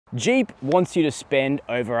Jeep wants you to spend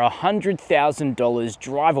over $100,000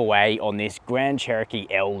 drive away on this Grand Cherokee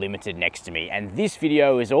L Limited next to me. And this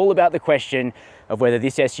video is all about the question of whether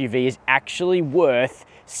this SUV is actually worth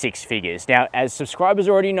six figures. Now, as subscribers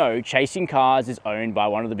already know, Chasing Cars is owned by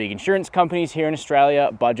one of the big insurance companies here in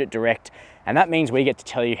Australia, Budget Direct. And that means we get to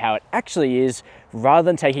tell you how it actually is rather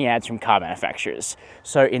than taking ads from car manufacturers.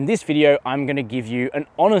 So in this video, I'm going to give you an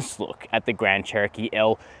honest look at the Grand Cherokee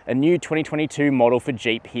L, a new 2022 model for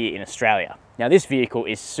Jeep here in Australia. Now this vehicle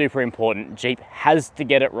is super important. Jeep has to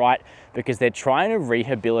get it right because they're trying to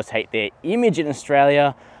rehabilitate their image in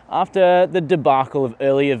Australia after the debacle of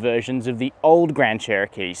earlier versions of the old Grand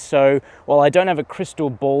Cherokee. So while I don't have a crystal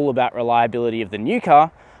ball about reliability of the new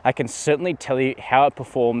car, I can certainly tell you how it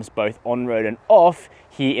performs both on-road and off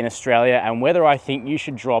here in Australia and whether I think you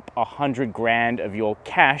should drop 100 grand of your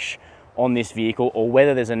cash on this vehicle or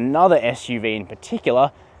whether there's another SUV in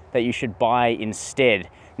particular that you should buy instead.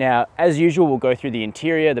 Now, as usual, we'll go through the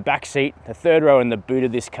interior, the back seat, the third row and the boot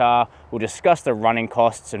of this car. We'll discuss the running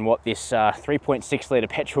costs and what this 3.6 litre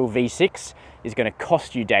petrol V6 is going to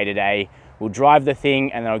cost you day to day. We'll drive the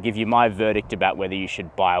thing and then I'll give you my verdict about whether you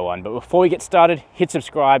should buy one. But before we get started, hit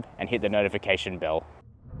subscribe and hit the notification bell.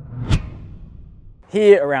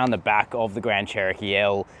 Here around the back of the Grand Cherokee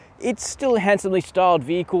L, it's still a handsomely styled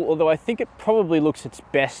vehicle, although I think it probably looks its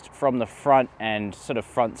best from the front and sort of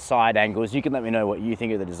front side angles. You can let me know what you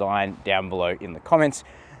think of the design down below in the comments.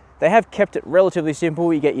 They have kept it relatively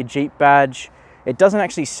simple. You get your Jeep badge. It doesn't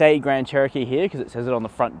actually say Grand Cherokee here because it says it on the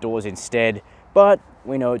front doors instead, but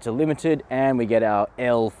we know it's a limited and we get our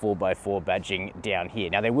L 4x4 badging down here.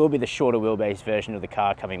 Now there will be the shorter wheelbase version of the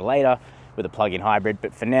car coming later with a plug-in hybrid,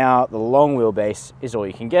 but for now the long wheelbase is all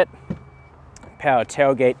you can get. Power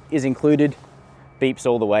tailgate is included, beeps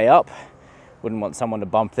all the way up. Wouldn't want someone to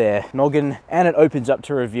bump their noggin. And it opens up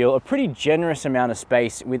to reveal a pretty generous amount of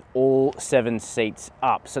space with all 7 seats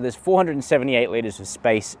up. So there's 478 litres of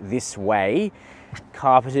space this way,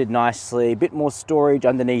 carpeted nicely, a bit more storage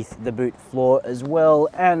underneath the boot floor as well.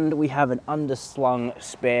 And we have an underslung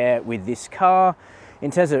spare with this car. In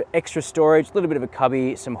terms of extra storage, a little bit of a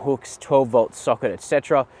cubby, some hooks, 12-volt socket,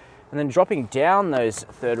 etc. And then dropping down those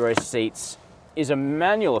third row seats is a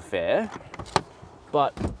manual affair,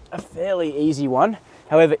 but a fairly easy one.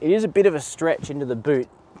 However, it is a bit of a stretch into the boot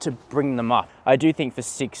to bring them up. I do think for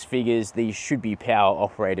six figures, these should be power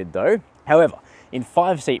operated though. However, in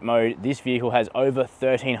 5-seat mode, this vehicle has over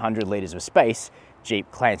 1,300 litres of space, Jeep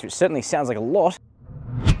claims, which certainly sounds like a lot.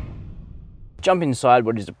 Jump inside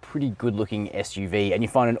what is a pretty good looking SUV and you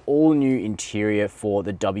find an all new interior for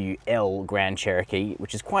the WL Grand Cherokee,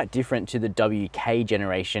 which is quite different to the WK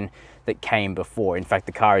generation that came before. In fact,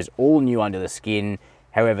 the car is all new under the skin.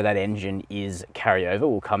 However, that engine is carryover.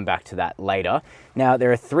 We'll come back to that later. Now,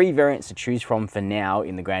 there are 3 variants to choose from for now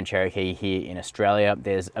in the Grand Cherokee here in Australia.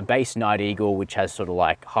 There's a base Night Eagle, which has sort of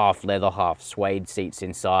like half leather, half suede seats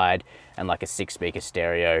inside and like a 6-speaker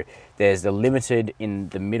stereo. There's the Limited in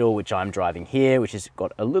the middle, which I'm driving here, which has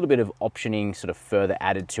got a little bit of optioning sort of further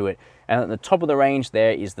added to it. And at the top of the range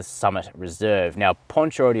there is the Summit Reserve. Now,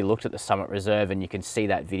 Ponch already looked at the Summit Reserve and you can see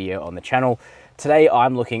that video on the channel. Today,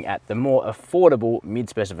 I'm looking at the more affordable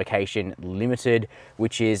mid-specification Limited,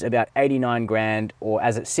 which is about 89 grand, or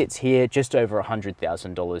as it sits here, just over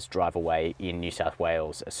 $100,000 drive away in New South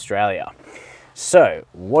Wales, Australia. So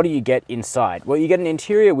what do you get inside? Well, you get an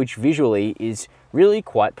interior which visually is really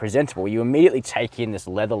quite presentable. You immediately take in this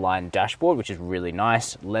leather-lined dashboard, which is really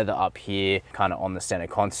nice. Leather up here, kind of on the center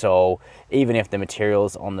console, even if the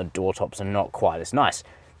materials on the door tops are not quite as nice.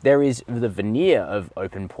 There is the veneer of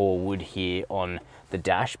open pore wood here on the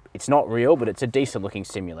dash. It's not real, but it's a decent looking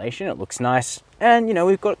simulation. It looks nice. And you know,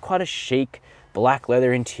 we've got quite a chic black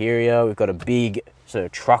leather interior. We've got a big sort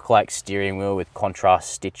of truck-like steering wheel with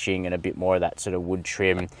contrast stitching and a bit more of that sort of wood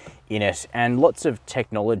trim in it, and lots of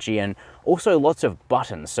technology and also lots of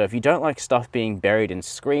buttons. So if you don't like stuff being buried in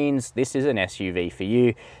screens, this is an SUV for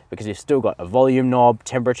you because you've still got a volume knob,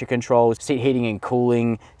 temperature controls, seat heating and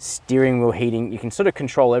cooling, steering wheel heating. You can sort of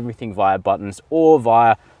control everything via buttons or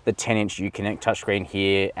via the 10-inch Uconnect touchscreen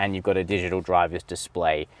here, and you've got a digital driver's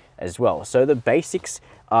display as well. So the basics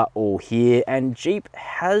are all here, and Jeep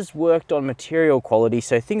has worked on material quality.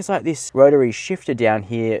 So things like this rotary shifter down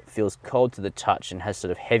here feels cold to the touch and has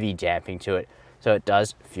sort of heavy damping to it. So it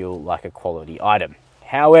does feel like a quality item.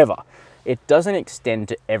 However, it doesn't extend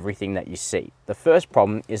to everything that you see. The first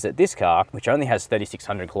problem is that this car, which only has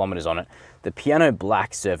 3,600 kilometers on it, the piano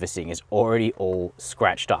black surfacing is already all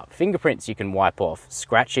scratched up. Fingerprints you can wipe off.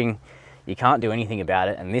 Scratching, you can't do anything about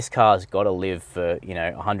it, and this car's got to live for, you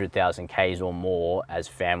know, 100,000 Ks or more as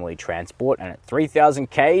family transport, and at 3,000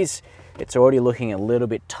 Ks, it's already looking a little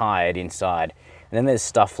bit tired inside. And then there's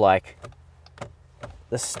stuff like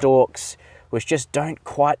the stalks, which just don't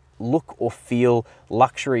quite look or feel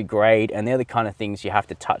luxury grade, and they're the kind of things you have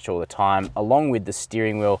to touch all the time, along with the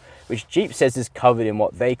steering wheel, which Jeep says is covered in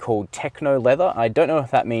what they call techno leather. I don't know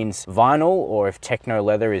if that means vinyl or if techno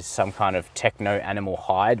leather is some kind of techno animal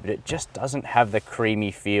hide, but it just doesn't have the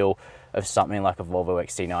creamy feel of something like a Volvo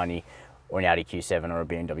XC90 or an Audi Q7 or a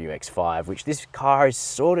BMW X5, which this car is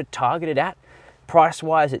sort of targeted at.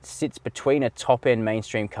 Price-wise, it sits between a top-end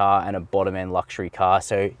mainstream car and a bottom-end luxury car,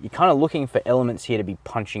 so you're kind of looking for elements here to be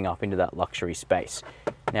punching up into that luxury space.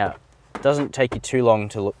 Now, it doesn't take you too long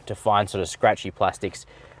to find sort of scratchy plastics.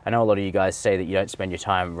 I know a lot of you guys say that you don't spend your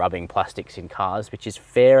time rubbing plastics in cars, which is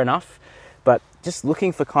fair enough, but just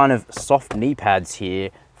looking for kind of soft knee pads here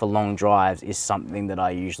for long drives is something that I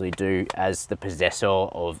usually do as the possessor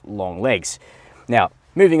of long legs. Now,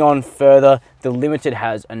 moving on further, the Limited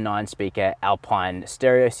has a 9-speaker Alpine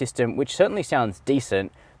stereo system, which certainly sounds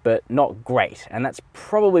decent, but not great. And that's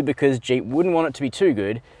probably because Jeep wouldn't want it to be too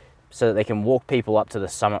good, so that they can walk people up to the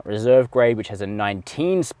Summit Reserve grade, which has a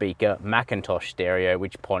 19-speaker Macintosh stereo,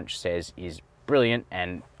 which Ponch says is brilliant,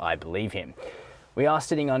 and I believe him. We are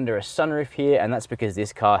sitting under a sunroof here, and that's because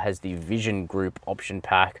this car has the Vision Group option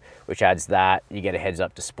pack, which adds that. You get a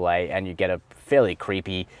heads-up display, and you get a fairly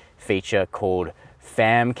creepy feature called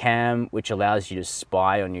Fam Cam, which allows you to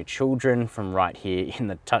spy on your children from right here in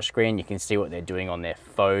the touchscreen. You can see what they're doing on their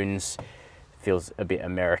phones. Feels a bit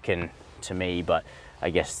American to me, but I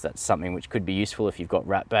guess that's something which could be useful if you've got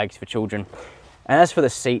rat bags for children. And as for the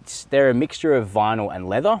seats, they're a mixture of vinyl and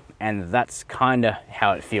leather, and that's kind of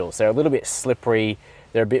how it feels. They're a little bit slippery,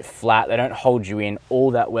 they're a bit flat, they don't hold you in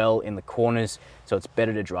all that well in the corners, so it's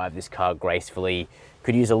better to drive this car gracefully.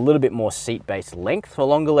 Could use a little bit more seat base length for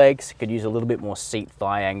longer legs, could use a little bit more seat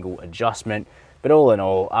thigh angle adjustment, but all in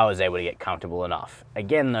all, I was able to get comfortable enough.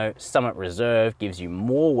 Again though, Summit Reserve gives you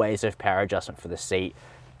more ways of power adjustment for the seat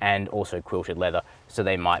and also quilted leather, so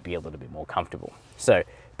they might be a little bit more comfortable. So,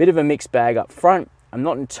 bit of a mixed bag up front. I'm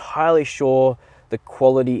not entirely sure the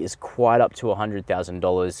quality is quite up to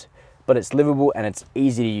 $100,000, but it's livable and it's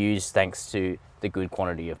easy to use thanks to the good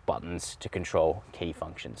quantity of buttons to control key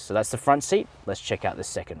functions. So that's the front seat. Let's check out the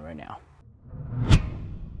second row now.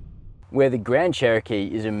 Where the Grand Cherokee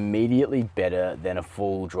is immediately better than a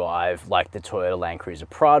full drive like the Toyota Land Cruiser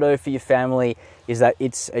Prado for your family is that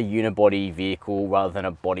it's a unibody vehicle rather than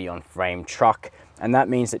a body-on-frame truck. And that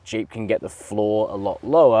means that Jeep can get the floor a lot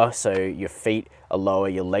lower, so your feet are lower,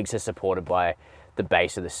 your legs are supported by the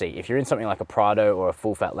base of the seat. If you're in something like a Prado or a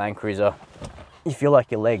full-fat Land Cruiser, you feel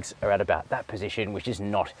like your legs are at about that position, which is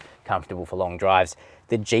not comfortable for long drives.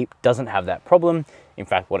 The Jeep doesn't have that problem. In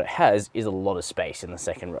fact, what it has is a lot of space in the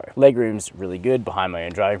second row. Legroom's really good behind my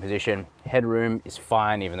own driving position. Headroom is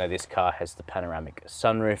fine, even though this car has the panoramic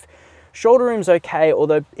sunroof. Shoulder room's okay,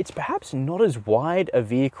 although it's perhaps not as wide a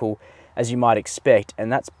vehicle as you might expect,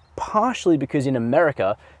 and that's partially because in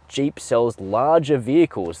America, Jeep sells larger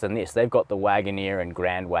vehicles than this. They've got the Wagoneer and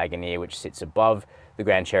Grand Wagoneer, which sits above the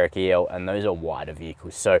Grand Cherokee L, and those are wider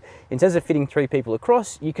vehicles. So in terms of fitting 3 people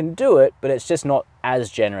across, you can do it, but it's just not as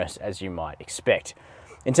generous as you might expect.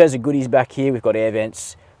 In terms of goodies back here, we've got air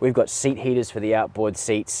vents, we've got seat heaters for the outboard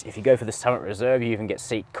seats. If you go for the Summit Reserve, you even get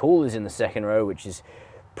seat coolers in the second row, which is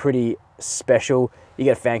pretty special. You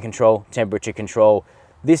get fan control, temperature control.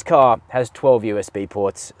 This car has 12 USB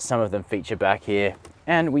ports, some of them feature back here.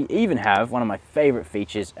 And we even have one of my favorite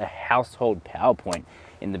features, a household power point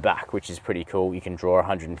in the back, which is pretty cool. You can draw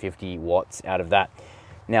 150 watts out of that.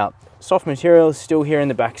 Now, soft material is still here in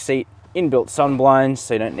the back seat, inbuilt sun blinds,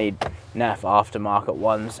 so you don't need NAF aftermarket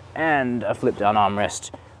ones, and a flip down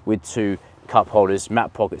armrest with 2 cup holders,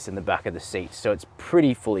 map pockets in the back of the seat. So it's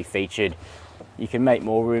pretty fully featured. You can make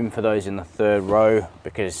more room for those in the third row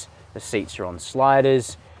because the seats are on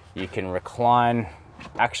sliders. You can recline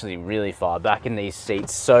actually really far back in these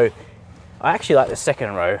seats. So I actually like the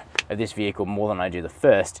second row of this vehicle more than I do the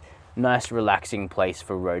first. Nice relaxing place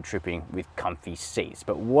for road tripping with comfy seats.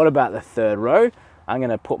 But what about the third row? I'm going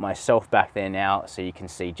to put myself back there now so you can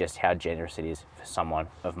see just how generous it is for someone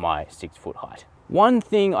of my 6-foot height. One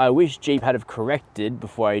thing I wish Jeep had have corrected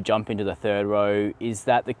before I jump into the third row is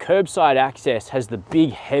that the curbside access has the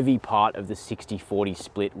big heavy part of the 60-40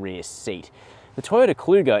 split rear seat. The Toyota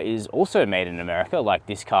Kluger is also made in America like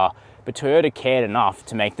this car, but Toyota cared enough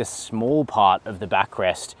to make the small part of the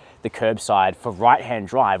backrest the curbside for right-hand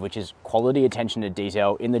drive, which is quality attention to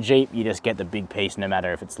detail. In the Jeep, you just get the big piece no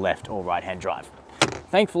matter if it's left or right-hand drive.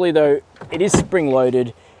 Thankfully though, it is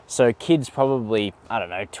spring-loaded, so kids probably, I don't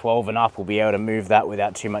know, 12 and up will be able to move that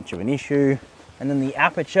without too much of an issue. And then the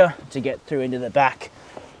aperture to get through into the back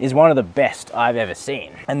is one of the best I've ever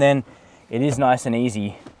seen. And then it is nice and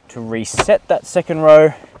easy to reset that second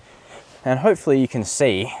row. And hopefully you can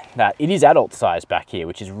see that it is adult size back here,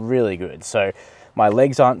 which is really good. So my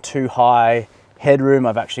legs aren't too high. Headroom,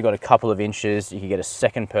 I've actually got a couple of inches. You can get a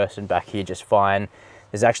second person back here just fine.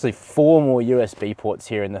 There's actually 4 more USB ports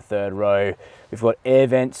here in the third row. We've got air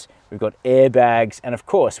vents, we've got airbags, and of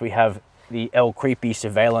course we have the El Creepy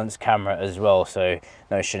surveillance camera as well, so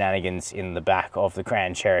no shenanigans in the back of the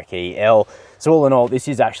Grand Cherokee L. So all in all, this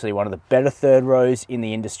is actually one of the better third rows in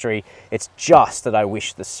the industry. It's just that I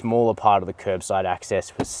wish the smaller part of the curbside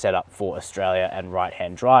access was set up for Australia and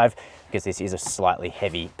right-hand drive, because this is a slightly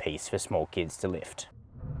heavy piece for small kids to lift.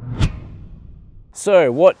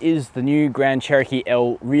 So what is the new Grand Cherokee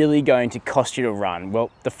L really going to cost you to run?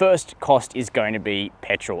 Well, the first cost is going to be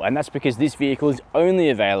petrol, and that's because this vehicle is only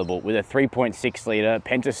available with a 3.6 litre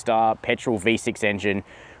Pentastar petrol V6 engine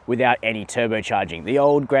without any turbocharging. The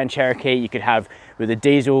old Grand Cherokee you could have with a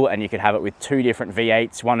diesel, and you could have it with 2 different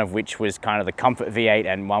V8s, one of which was kind of the comfort V8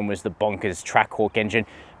 and one was the bonkers Trackhawk engine.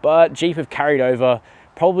 But Jeep have carried over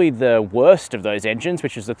probably the worst of those engines,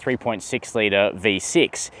 which is the 3.6 litre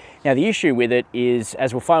V6. Now the issue with it is,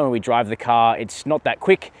 as we'll find when we drive the car, it's not that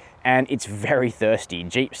quick and it's very thirsty.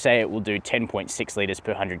 Jeep say it will do 10.6 litres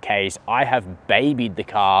per 100 Ks. I have babied the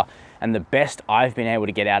car and the best I've been able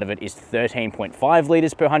to get out of it is 13.5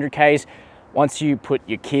 litres per 100 Ks. Once you put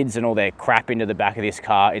your kids and all their crap into the back of this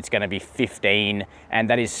car, it's going to be 15, and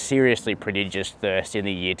that is seriously prodigious thirst in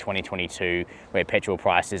the year 2022, where petrol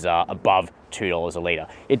prices are above $2 a litre.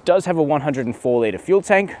 It does have a 104 litre fuel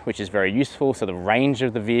tank, which is very useful, so the range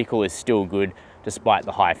of the vehicle is still good despite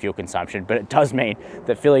the high fuel consumption, but it does mean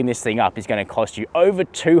that filling this thing up is going to cost you over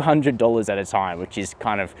 $200 at a time, which is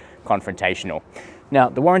kind of confrontational. Now,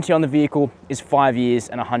 the warranty on the vehicle is 5 years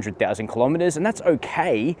and 100,000 kilometers, and that's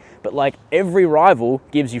okay, but like every rival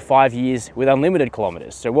gives you 5 years with unlimited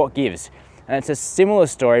kilometers, so what gives? And it's a similar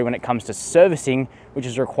story when it comes to servicing, which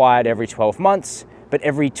is required every 12 months, but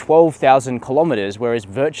every 12,000 kilometers, whereas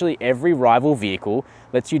virtually every rival vehicle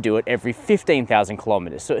lets you do it every 15,000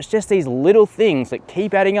 kilometers. So it's just these little things that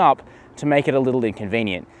keep adding up to make it a little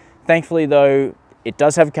inconvenient. Thankfully though, it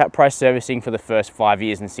does have cap price servicing for the first 5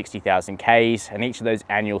 years and 60,000 Ks, and each of those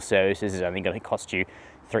annual services is only going to cost you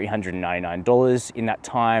 $399 in that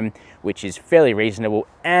time, which is fairly reasonable,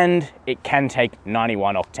 and it can take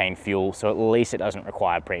 91 octane fuel, so at least it doesn't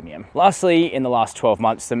require premium. Lastly, in the last 12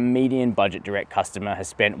 months, the median budget direct customer has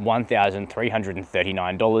spent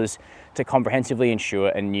 $1,339 to comprehensively insure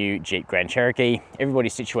a new Jeep Grand Cherokee.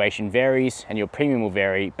 Everybody's situation varies, and your premium will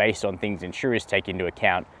vary based on things insurers take into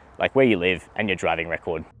account, like where you live and your driving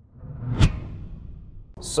record.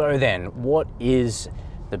 So then, what is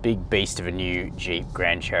the big beast of a new Jeep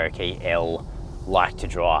Grand Cherokee L like to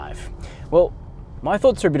drive? Well, my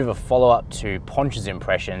thoughts are a bit of a follow-up to Ponch's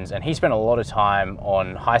impressions, and he spent a lot of time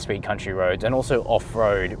on high-speed country roads and also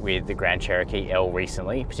off-road with the Grand Cherokee L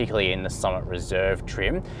recently, particularly in the Summit Reserve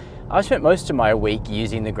trim. I've spent most of my week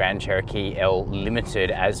using the Grand Cherokee L Limited,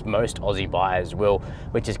 as most Aussie buyers will,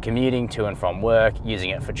 which is commuting to and from work,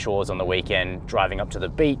 using it for chores on the weekend, driving up to the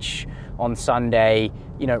beach on Sunday,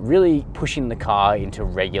 you know, really pushing the car into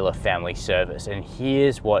regular family service. And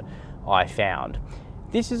here's what I found.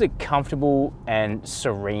 This is a comfortable and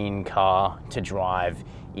serene car to drive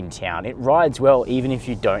in town. It rides well even if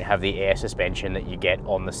you don't have the air suspension that you get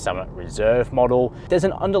on the Summit Reserve model. There's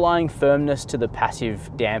an underlying firmness to the passive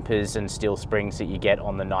dampers and steel springs that you get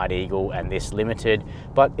on the Night Eagle and this Limited,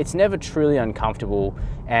 but it's never truly uncomfortable,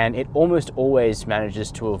 and it almost always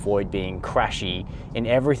manages to avoid being crashy in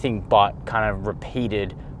everything but kind of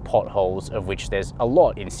repeated potholes, of which there's a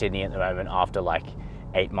lot in Sydney at the moment after like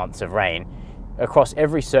 8 months of rain. Across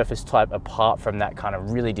every surface type apart from that kind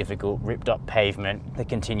of really difficult ripped up pavement that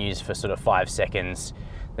continues for sort of 5 seconds,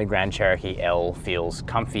 the Grand Cherokee L feels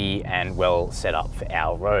comfy and well set up for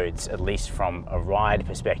our roads, at least from a ride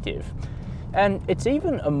perspective. And it's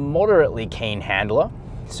even a moderately keen handler,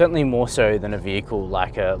 certainly more so than a vehicle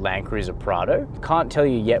like a Land Cruiser Prado. Can't tell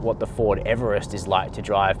you yet what the Ford Everest is like to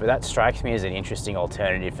drive, but that strikes me as an interesting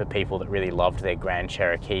alternative for people that really loved their Grand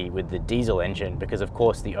Cherokee with the diesel engine, because of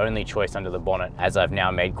course the only choice under the bonnet, as I've now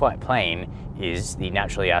made quite plain, is the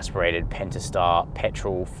naturally aspirated Pentastar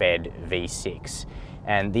petrol-fed V6.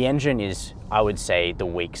 And the engine is, I would say, the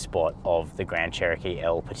weak spot of the Grand Cherokee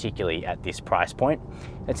L, particularly at this price point.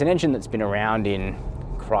 It's an engine that's been around in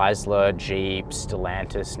Chrysler, Jeep,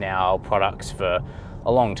 Stellantis now products for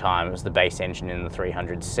a long time. It was the base engine in the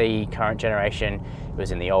 300C current generation. It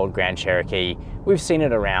was in the old Grand Cherokee. We've seen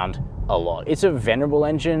it around a lot. It's a venerable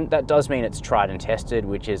engine. That does mean it's tried and tested,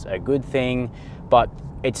 which is a good thing, but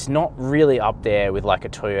it's not really up there with like a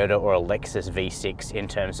Toyota or a Lexus V6 in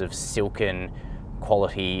terms of silken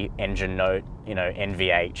quality engine note, you know,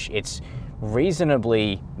 NVH. It's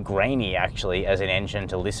reasonably grainy actually as an engine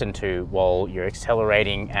to listen to while you're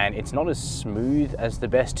accelerating, and it's not as smooth as the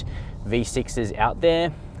best V6s out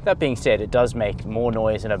there. That being said, it does make more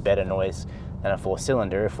noise and a better noise than a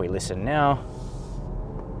 4-cylinder. If we listen now,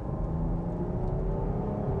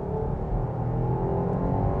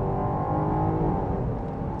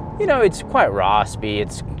 you know, it's quite raspy,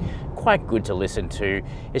 it's quite good to listen to.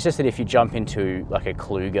 It's just that if you jump into like a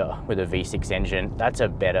Kluger with a V6 engine, that's a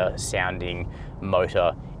better sounding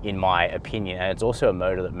motor in my opinion, and it's also a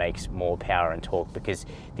motor that makes more power and torque, because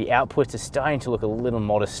the outputs are starting to look a little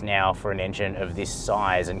modest now for an engine of this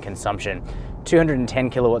size and consumption. 210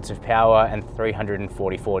 kilowatts of power and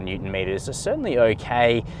 344 Newton meters are certainly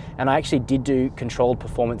okay, and I actually did do controlled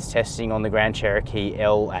performance testing on the Grand Cherokee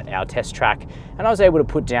L at our test track, and I was able to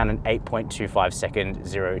put down an 8.25 second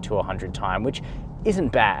 0 to 100 time, which isn't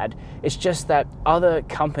bad. It's just that other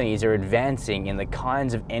companies are advancing in the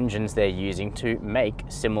kinds of engines they're using to make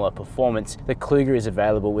similar performance. The Kluger is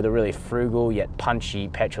available with a really frugal yet punchy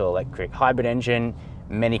petrol electric hybrid engine.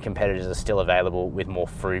 Many competitors are still available with more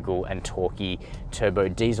frugal and torquey turbo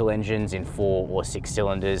diesel engines in 4 or 6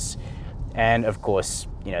 cylinders. And of course,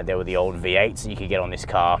 you know, there were the old V8s that you could get on this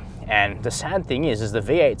car. And the sad thing is the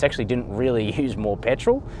V8s actually didn't really use more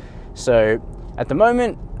petrol. So at the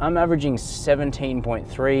moment, I'm averaging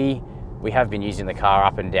 17.3. We have been using the car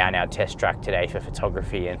up and down our test track today for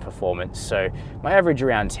photography and performance. So my average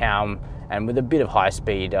around town, and with a bit of high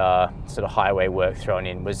speed sort of highway work thrown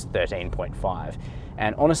in, was 13.5.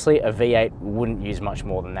 And honestly, a V8 wouldn't use much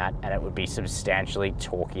more than that, and it would be substantially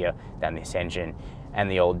torquier than this engine. And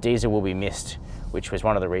the old diesel will be missed, which was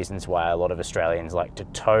one of the reasons why a lot of Australians like to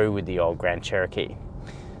tow with the old Grand Cherokee.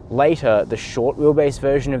 Later, the short wheelbase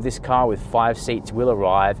version of this car with 5 seats will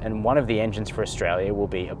arrive, and one of the engines for Australia will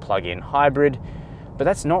be a plug-in hybrid. But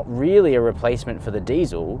that's not really a replacement for the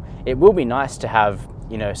diesel. It will be nice to have,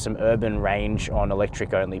 you know, some urban range on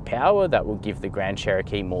electric only power that will give the Grand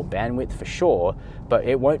Cherokee more bandwidth for sure, but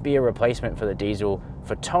it won't be a replacement for the diesel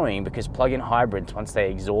for towing, because plug-in hybrids, once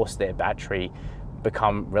they exhaust their battery,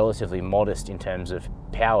 become relatively modest in terms of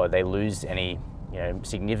power. They lose any, you know,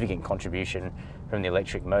 significant contribution from the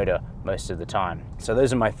electric motor most of the time. So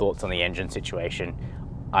those are my thoughts on the engine situation.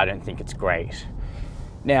 I don't think it's great.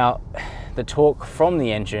 Now, the torque from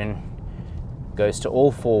the engine goes to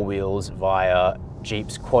all 4 wheels via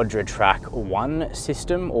Jeep's Quadra-Track 1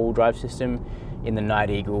 system, all drive system, in the Night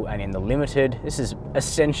Eagle and in the Limited. This is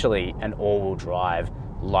essentially an all-wheel drive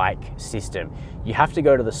like system. You have to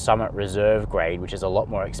go to the Summit Reserve grade, which is a lot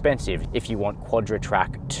more expensive if you want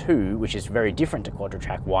Quadra-Track 2, which is very different to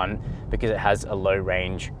Quadra-Track 1 because it has a low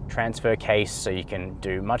range transfer case, so you can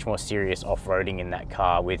do much more serious off-roading in that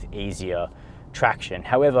car with easier traction.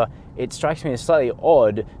 However, it strikes me as slightly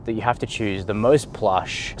odd that you have to choose the most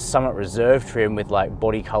plush Summit Reserve trim with like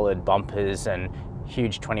body colored bumpers and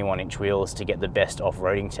huge 21-inch wheels to get the best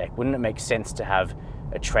off-roading tech. Wouldn't it make sense to have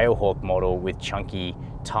a Trailhawk model with chunky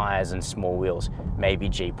tires and small wheels? Maybe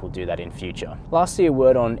Jeep will do that in future. Lastly, a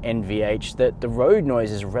word on NVH, that the road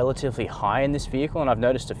noise is relatively high in this vehicle, and I've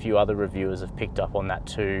noticed a few other reviewers have picked up on that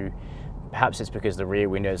too. Perhaps it's because the rear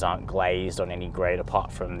windows aren't glazed on any grade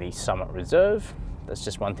apart from the Summit Reserve. That's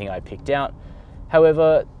just one thing I picked out.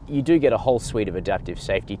 However, you do get a whole suite of adaptive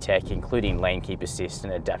safety tech, including lane keep assist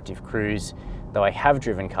and adaptive cruise, though I have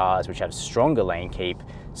driven cars which have stronger lane keep,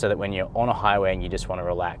 so that when you're on a highway and you just want to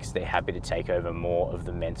relax, they're happy to take over more of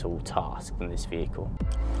the mental task than this vehicle.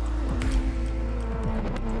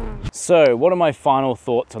 So what are my final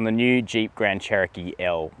thoughts on the new Jeep Grand Cherokee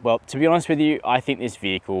L? Well, to be honest with you, I think this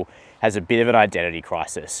vehicle has a bit of an identity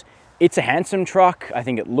crisis. It's a handsome truck. I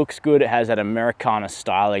think it looks good. It has that Americana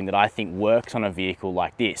styling that I think works on a vehicle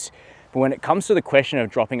like this. But when it comes to the question of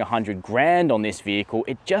dropping 100 grand on this vehicle,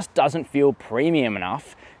 it just doesn't feel premium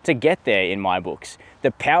enough to get there in my books.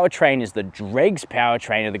 The powertrain is the dregs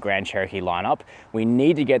powertrain of the Grand Cherokee lineup. We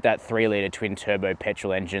need to get that 3-litre twin turbo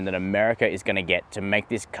petrol engine that America is going to get to make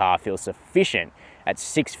this car feel sufficient at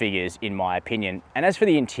 6 figures, in my opinion. And as for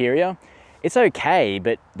the interior, it's okay,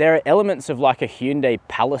 but there are elements of like a Hyundai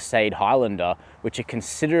Palisade Highlander which are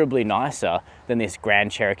considerably nicer than this Grand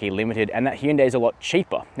Cherokee Limited, and that Hyundai is a lot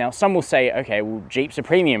cheaper. Now, some will say, okay, well, Jeep's a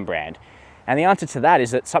premium brand. And the answer to that is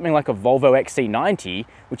that something like a Volvo XC90,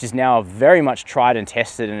 which is now very much tried and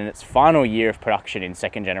tested and in its final year of production in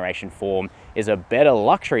second generation form, is a better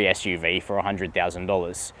luxury SUV for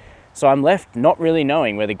 $100,000. So I'm left not really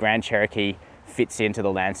knowing where the Grand Cherokee fits into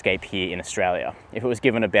the landscape here in Australia. If it was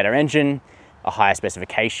given a better engine, a higher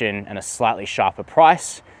specification and a slightly sharper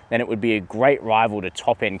price, then it would be a great rival to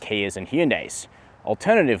top-end Kias and Hyundais.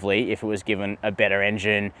 Alternatively, if it was given a better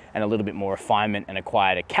engine and a little bit more refinement and a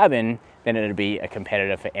quieter cabin, then it would be a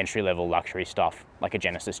competitor for entry-level luxury stuff like a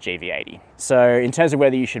Genesis GV80. So in terms of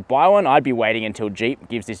whether you should buy one, I'd be waiting until Jeep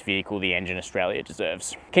gives this vehicle the engine Australia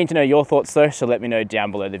deserves. Keen to know your thoughts though, so let me know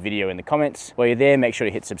down below the video in the comments. While you're there, make sure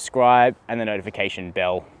to hit subscribe and the notification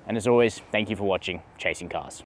bell. And as always, thank you for watching Chasing Cars.